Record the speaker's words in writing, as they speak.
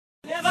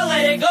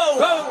let go.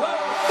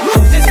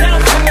 Lose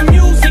yourself in the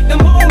music, the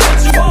moment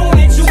you own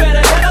it, you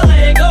better never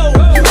let go.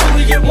 You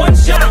only get one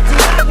shot, do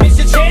not miss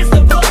your chance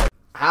to blow.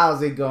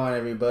 How's it going,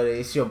 everybody?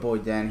 It's your boy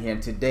Dan here,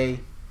 and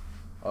today,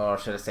 or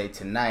should I say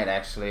tonight,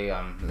 actually,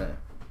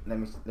 let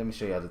me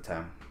show you all the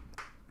time.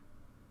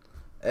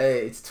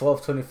 Hey, it's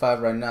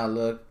 12:25 right now.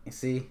 Look, you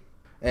see,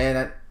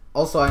 and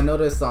also I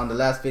noticed on the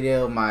last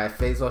video my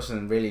face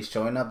wasn't really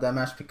showing up that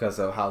much because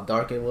of how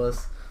dark it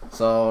was.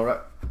 So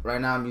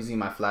right now I'm using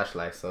my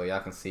flashlight so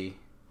y'all can see.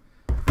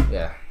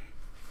 Yeah.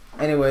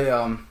 Anyway,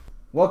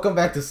 welcome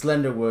back to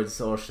Slender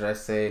Woods, or should I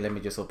say, let me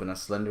just open up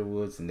Slender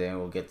Woods and then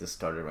we'll get this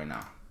started right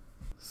now.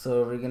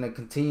 So we're gonna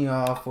continue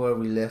off where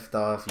we left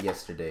off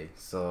yesterday.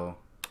 So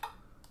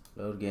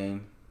load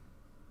game.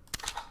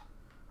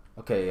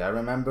 Okay, I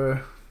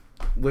remember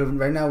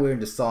right now we're in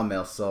the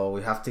sawmill, so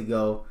we have to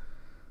go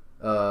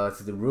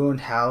to the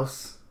ruined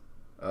house.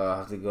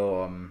 Have to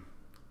go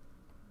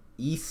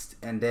east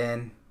and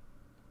then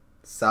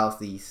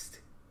southeast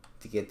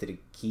to get to the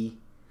key,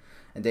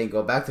 and then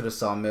go back to the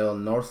sawmill,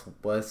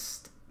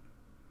 northwest,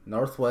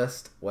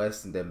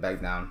 west, and then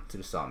back down to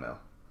the sawmill.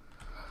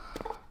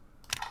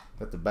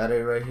 Got the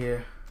battery right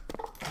here.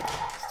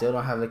 Still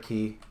don't have the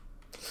key.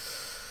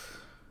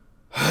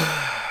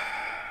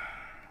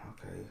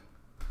 Okay.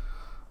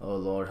 Oh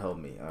Lord, help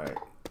me. Alright.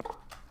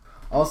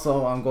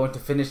 Also, I'm going to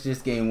finish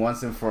this game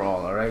once and for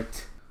all,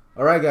 alright?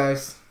 Alright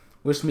guys,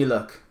 wish me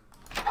luck.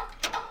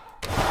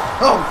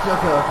 Oh,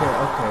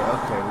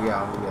 okay, we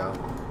out.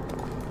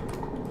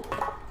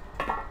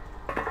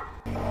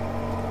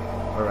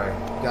 Alright,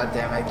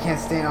 goddamn, I can't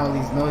stand all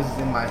these noises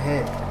in my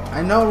head.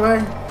 I know,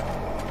 right?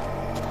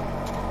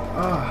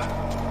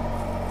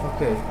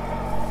 Okay,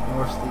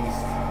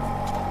 northeast.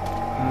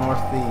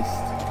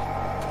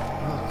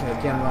 Okay, I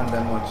can't run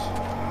that much.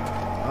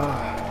 I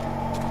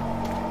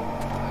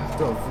have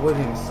to avoid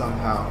him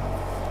somehow.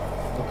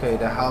 Okay,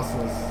 the house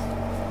is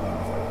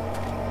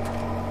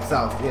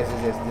south. Yes,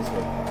 this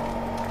way.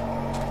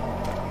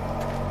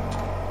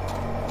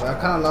 But I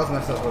kind of lost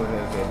myself over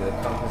here. Okay, the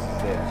compass is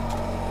there.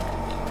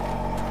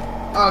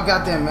 Oh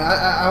goddamn, man!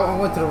 I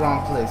went to the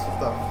wrong place. What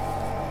the?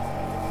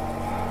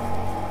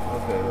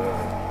 Okay, wait.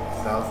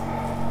 South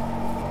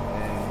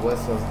and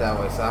west was that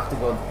way, so I have to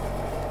go.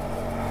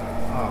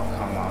 Oh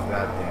come on,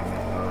 goddamn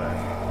it! All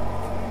right.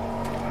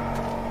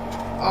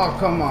 Oh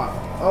come on.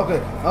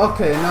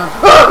 Okay, now.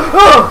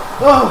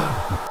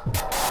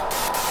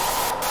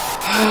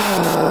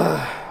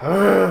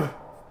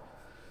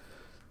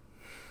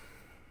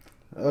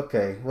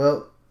 Okay,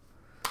 well,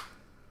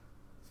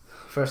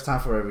 first time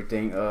for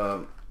everything.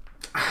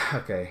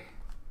 Okay.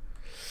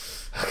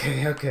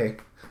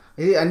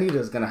 I knew this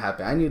was gonna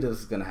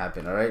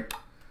happen. All right.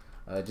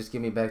 Just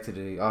get me back to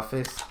the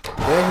office.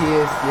 There he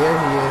is.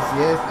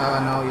 Yes. I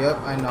know. Yep,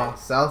 I know.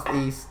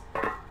 Southeast.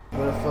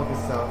 Where the fuck is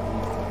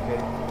southeast?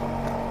 Okay.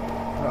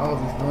 Where are all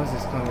these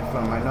noises coming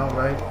from? I know,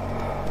 right?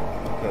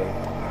 Okay.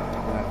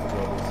 I'm gonna have to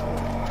go this way.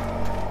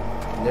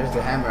 And there's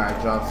the hammer I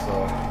dropped,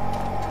 so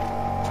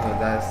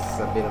that's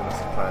a bit of a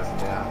surprise. And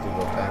then I have to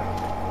go back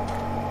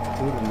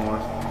to the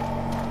north.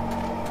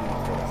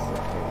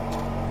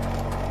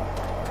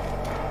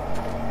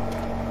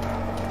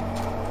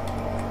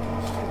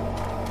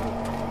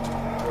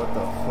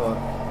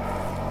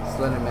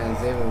 Slender Man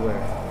is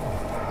everywhere.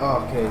 Oh,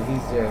 okay,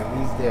 he's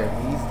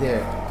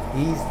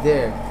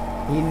there.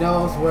 He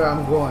knows where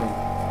I'm going.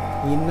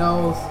 He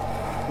knows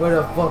where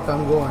the fuck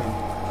I'm going.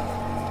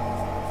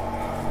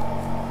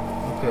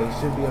 Okay, he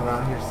should be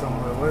around here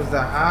somewhere. Where's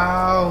the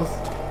house?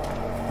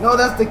 No,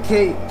 that's the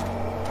cape.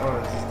 Or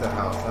is this the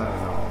house?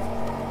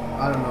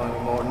 I don't know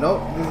anymore.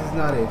 Nope, this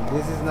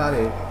is not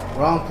it.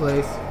 Wrong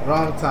place,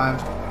 wrong time.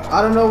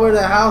 I don't know where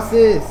the house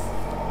is.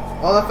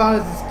 All I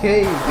found is this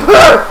cave.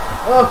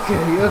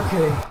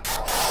 Okay.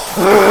 I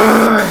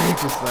hate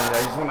this Slender. I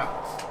just wanna.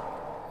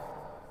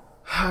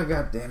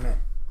 God damn it.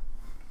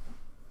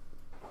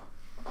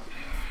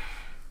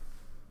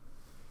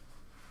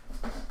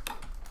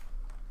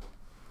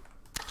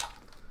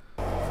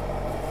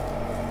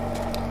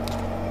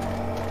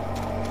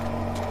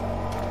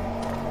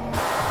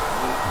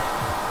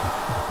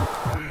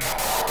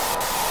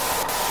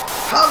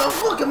 How the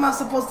fuck am I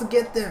supposed to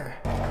get there?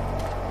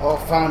 Oh,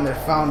 found it.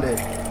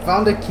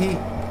 Found the key.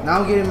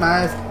 Now I'm getting my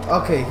ass.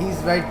 Okay,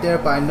 he's right there,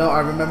 but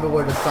I remember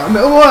where the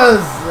sawmill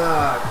was.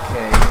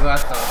 Okay, what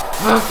the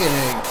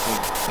fucking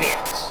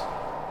bitch.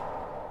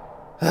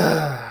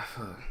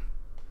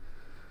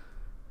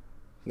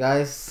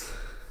 Guys,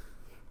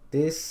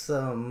 this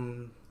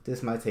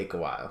might take a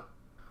while.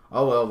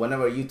 Oh well,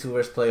 whenever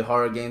YouTubers play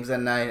horror games at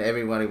night,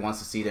 everybody wants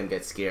to see them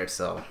get scared,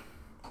 so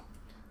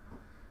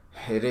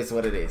it is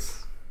what it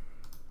is.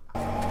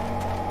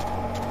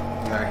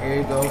 Alright, here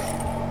he goes.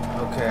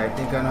 Okay, I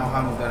think I know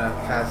how I'm gonna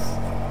pass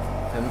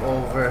him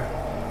over.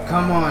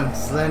 Come on,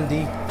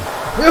 Slendy.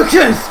 You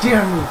can't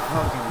scare me!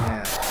 Fucking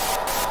hell.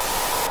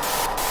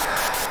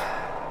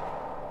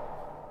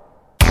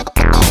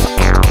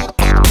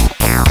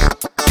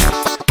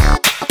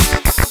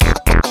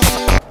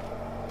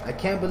 I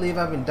can't believe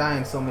I've been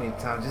dying so many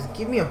times. Just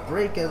give me a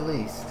break at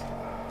least.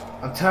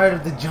 I'm tired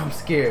of the jump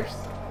scares.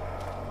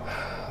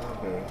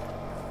 Okay.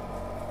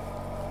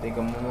 I think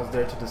I'm almost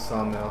there to the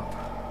sawmill.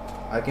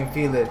 I can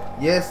feel it.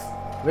 Yes,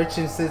 Rich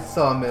and Sid's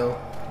sawmill.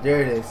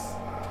 There it is.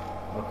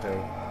 Okay.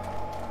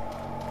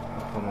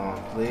 Oh, come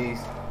on, please.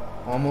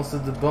 Almost to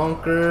the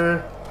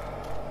bunker.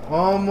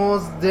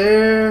 Almost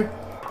there.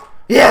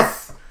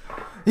 Yes!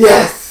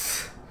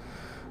 Yes!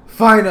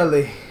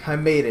 Finally, I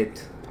made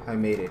it. I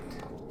made it.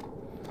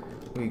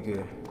 We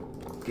good.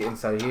 Get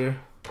inside here.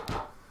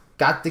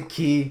 Got the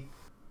key.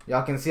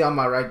 Y'all can see on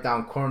my right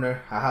down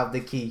corner, I have the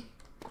key.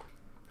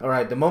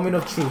 Alright, the moment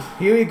of truth.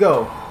 Here we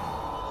go.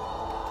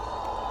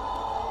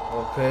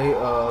 Okay,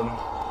 I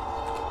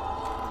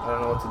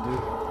don't know what to do.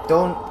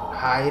 Don't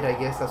hide, I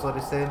guess that's what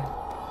it said.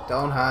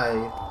 Don't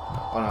hide.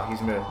 Oh no,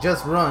 he's mirrored.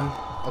 Just run.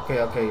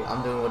 Okay, okay,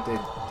 I'm doing what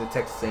the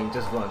text is saying.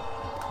 Just run.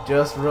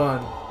 Just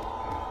run.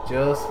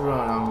 Just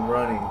run. I'm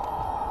running.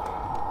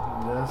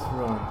 Just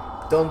run.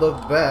 Don't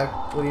look back.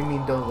 What do you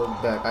mean don't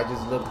look back? I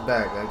just looked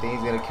back. I think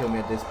he's gonna kill me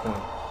at this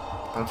point.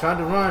 I'm trying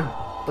to run,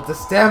 but the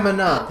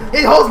stamina,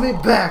 it holds me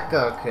back.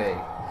 Okay.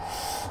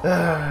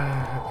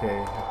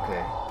 Okay,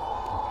 okay.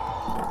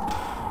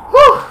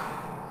 Whew.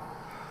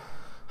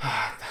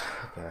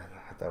 Okay,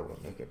 I thought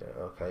we'd make it there.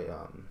 Okay,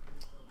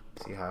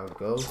 see how it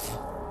goes.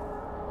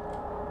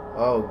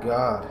 Oh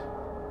God.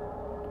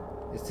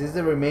 Is this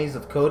the remains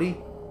of Cody?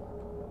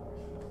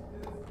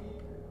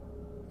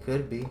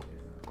 Could be.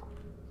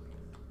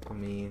 I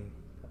mean,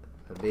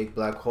 a big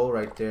black hole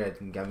right there.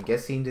 I'm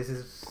guessing this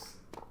is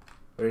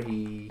where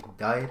he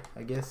died,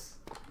 I guess.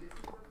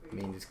 I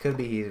mean, this could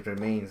be his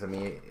remains. I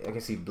mean, I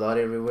can see blood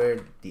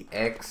everywhere. The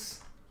X.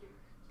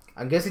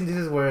 I'm guessing this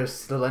is where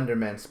Slender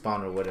Man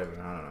spawned or whatever.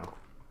 I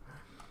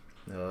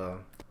don't know.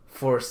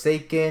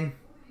 Forsaken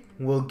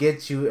will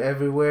get you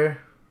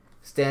everywhere.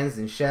 Stands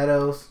in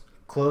shadows.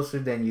 Closer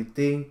than you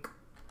think.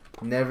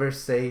 Never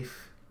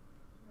safe.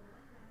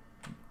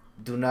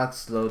 Do not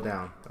slow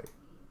down.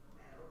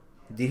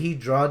 Did he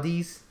draw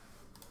these?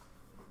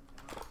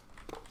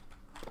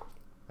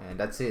 And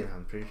that's it.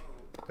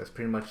 That's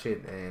pretty much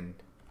it. And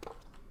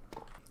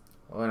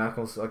oh, and I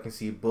can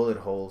see bullet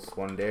holes.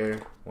 One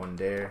there, one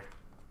there.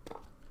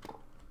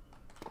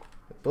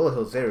 Bullet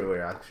holes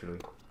everywhere, actually.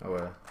 Oh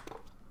well.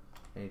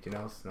 Anything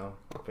else? No.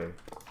 Okay.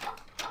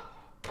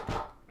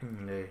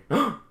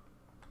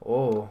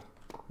 Oh,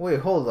 wait,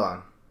 hold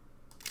on.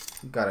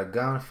 Got a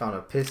gun. Found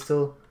a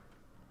pistol.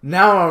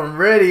 Now I'm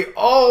ready.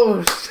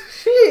 Oh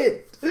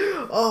shit.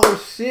 Oh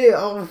shit.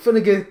 Oh,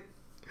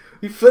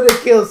 we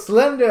finna kill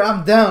Slender.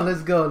 I'm down.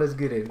 Let's go. Let's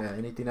get it.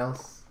 Anything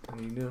else?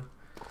 Anything new?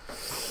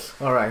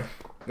 Alright.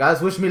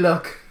 Guys, wish me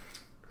luck.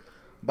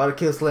 About to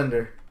kill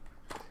Slender.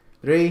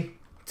 3,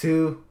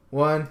 2,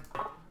 1.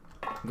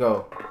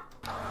 Go.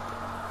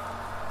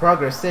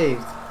 Progress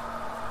saved.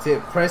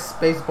 Tip. Press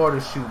spacebar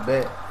to shoot.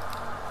 Bet.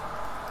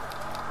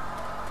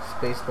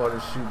 Spacebar to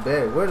shoot.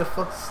 Bet. Where the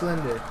fuck is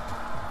Slender?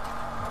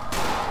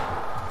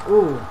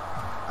 Ooh.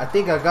 I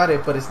think I got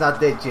it, but it's not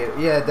dead yet.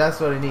 Yeah, that's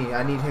what I need.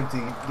 I need him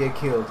to get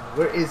killed.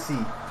 Where is he?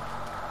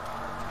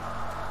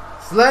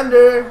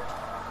 Slender!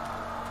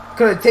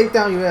 Could I take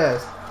down your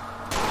ass?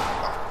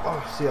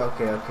 Oh shit,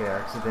 okay, okay. I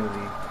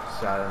accidentally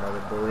shot another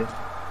bullet.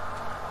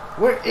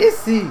 Where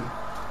is he?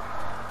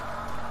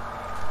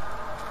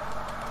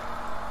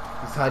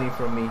 He's hiding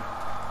from me.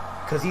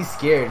 Cause he's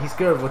scared. He's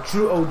scared of a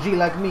true OG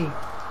like me.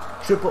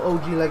 Triple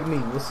OG like me.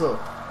 What's up?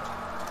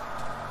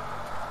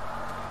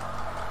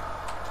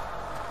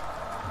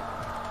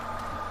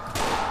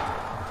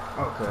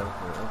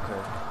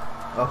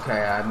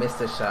 Okay, I missed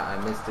a shot. I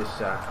missed a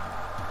shot.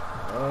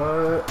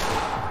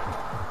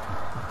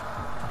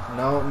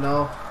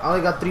 No. I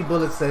only got 3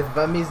 bullets left. If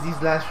I miss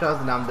these last shots,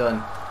 then I'm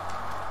done.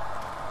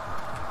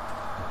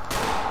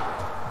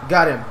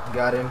 Got him.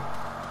 Got him.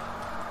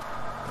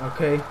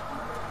 Okay.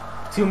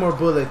 2 more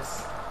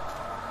bullets.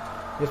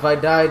 If I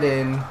die,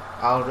 then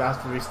I'll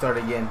have to restart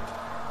again.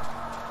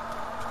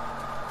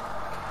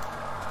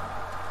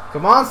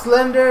 Come on,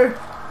 Slender.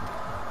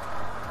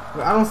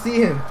 I don't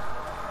see him.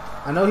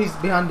 I know he's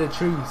behind the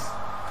trees.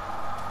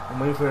 I'm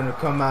waiting for him to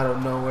come out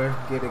of nowhere.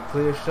 Get a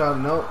clear shot.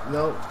 Nope.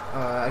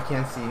 I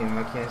can't see him.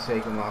 I can't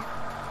shake him off.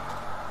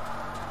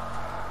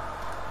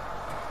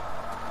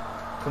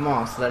 Come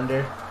on,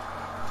 Slender.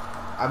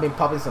 I've been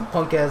popping some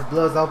punk ass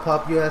bloods. I'll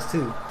pop your ass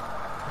too.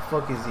 The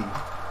fuck is he?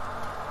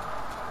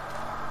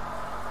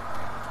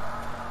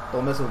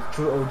 Don't mess with a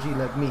true OG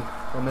like me.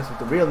 Don't mess with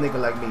the real nigga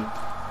like me.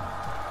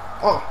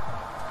 Oh.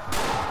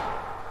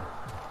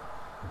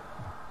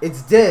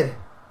 It's dead.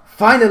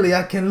 Finally,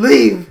 I can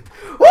leave.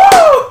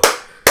 Woo!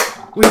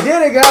 We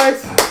did it,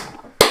 guys.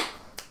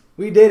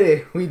 We did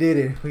it. We did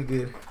it. We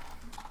good.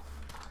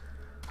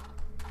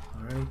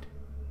 All right.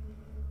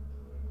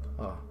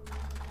 Oh.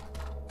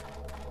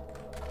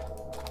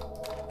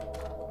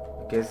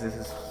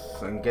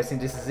 I'm guessing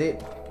this is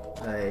it.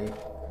 I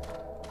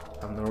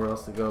have nowhere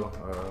else to go.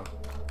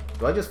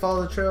 Do I just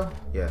follow the trail?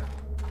 Yeah.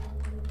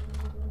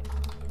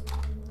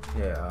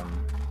 Yeah.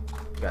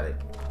 Got it.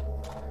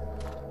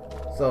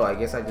 So I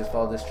guess I just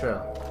follow this trail.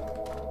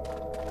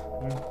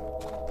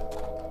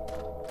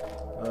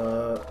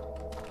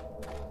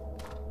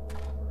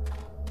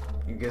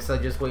 guess I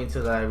just wait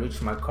until I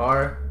reach my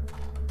car,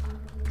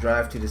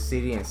 drive to the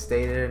city and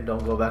stay there, and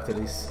don't go back to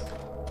this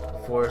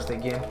forest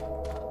again.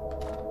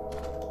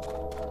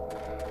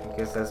 I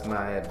guess that's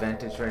my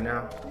advantage right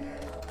now.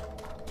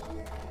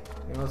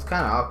 You know, it's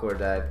kind of awkward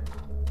that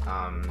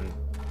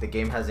the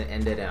game hasn't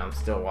ended and I'm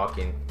still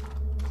walking.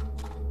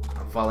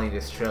 I'm following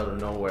this trail to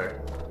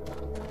nowhere.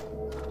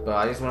 But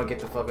I just want to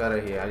get the fuck out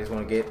of here. I just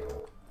want to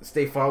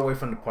stay far away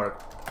from the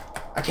park.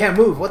 I can't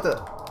move. What the?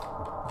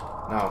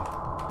 No.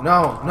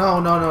 No. No.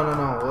 No. No. No.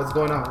 No. What's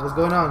going on? What's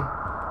going on?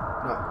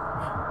 No.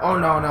 Oh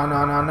no. No.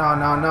 No. No. No.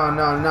 No. No.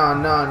 No. No.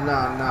 No. No.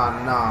 No.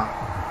 No.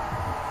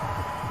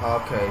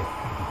 Okay.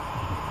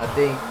 I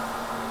think.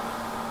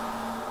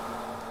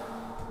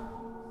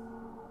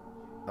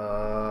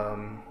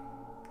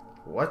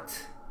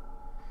 What?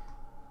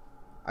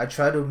 I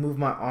try to move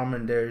my arm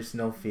and there is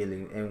no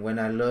feeling, and when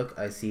I look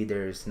I see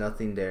there is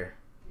nothing there.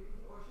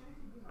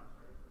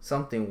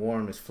 Something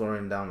warm is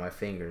flowing down my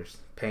fingers.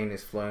 Pain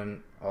is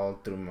flowing all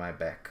through my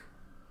back.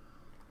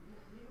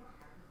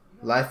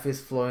 Life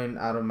is flowing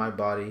out of my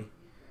body.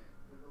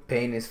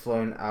 Pain is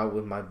flowing out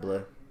with my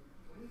blood.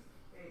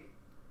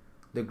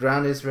 The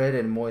ground is red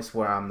and moist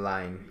where I'm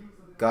lying.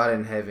 God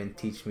in heaven,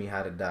 teach me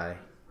how to die.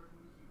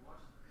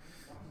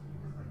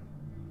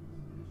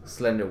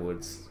 Slender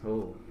Woods.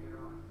 Oh,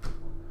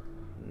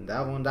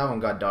 that one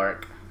got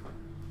dark.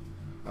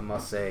 I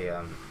must say,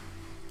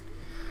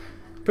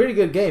 pretty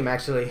good game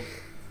actually.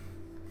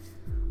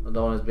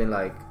 Although it's been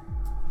like,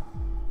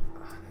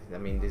 I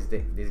mean,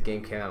 this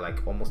game came out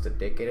like almost a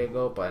decade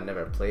ago, but I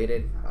never played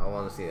it. I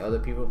want to see other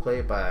people play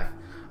it, but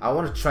I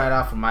want to try it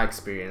out from my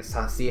experience.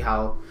 See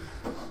how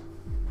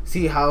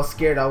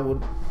scared I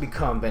would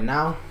become. But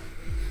now,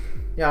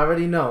 yeah, I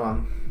already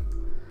know.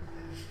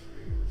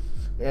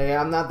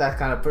 Yeah, I'm not that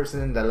kind of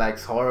person that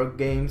likes horror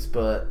games,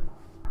 but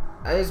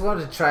I just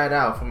wanted to try it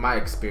out from my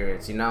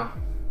experience, you know?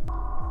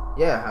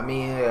 Yeah, I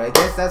mean, I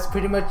guess that's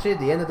pretty much it,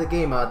 the end of the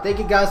game. Thank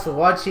you guys for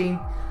watching.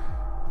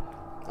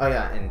 Oh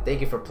yeah, and thank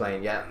you for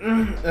playing, yeah.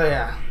 Oh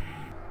yeah.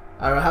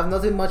 I don't have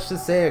nothing much to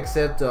say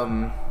except,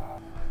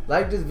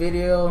 like this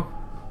video,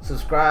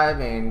 subscribe,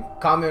 and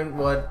comment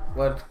what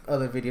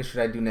other video should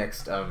I do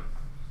next.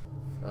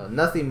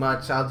 Nothing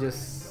much,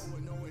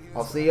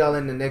 I'll see y'all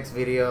in the next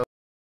video.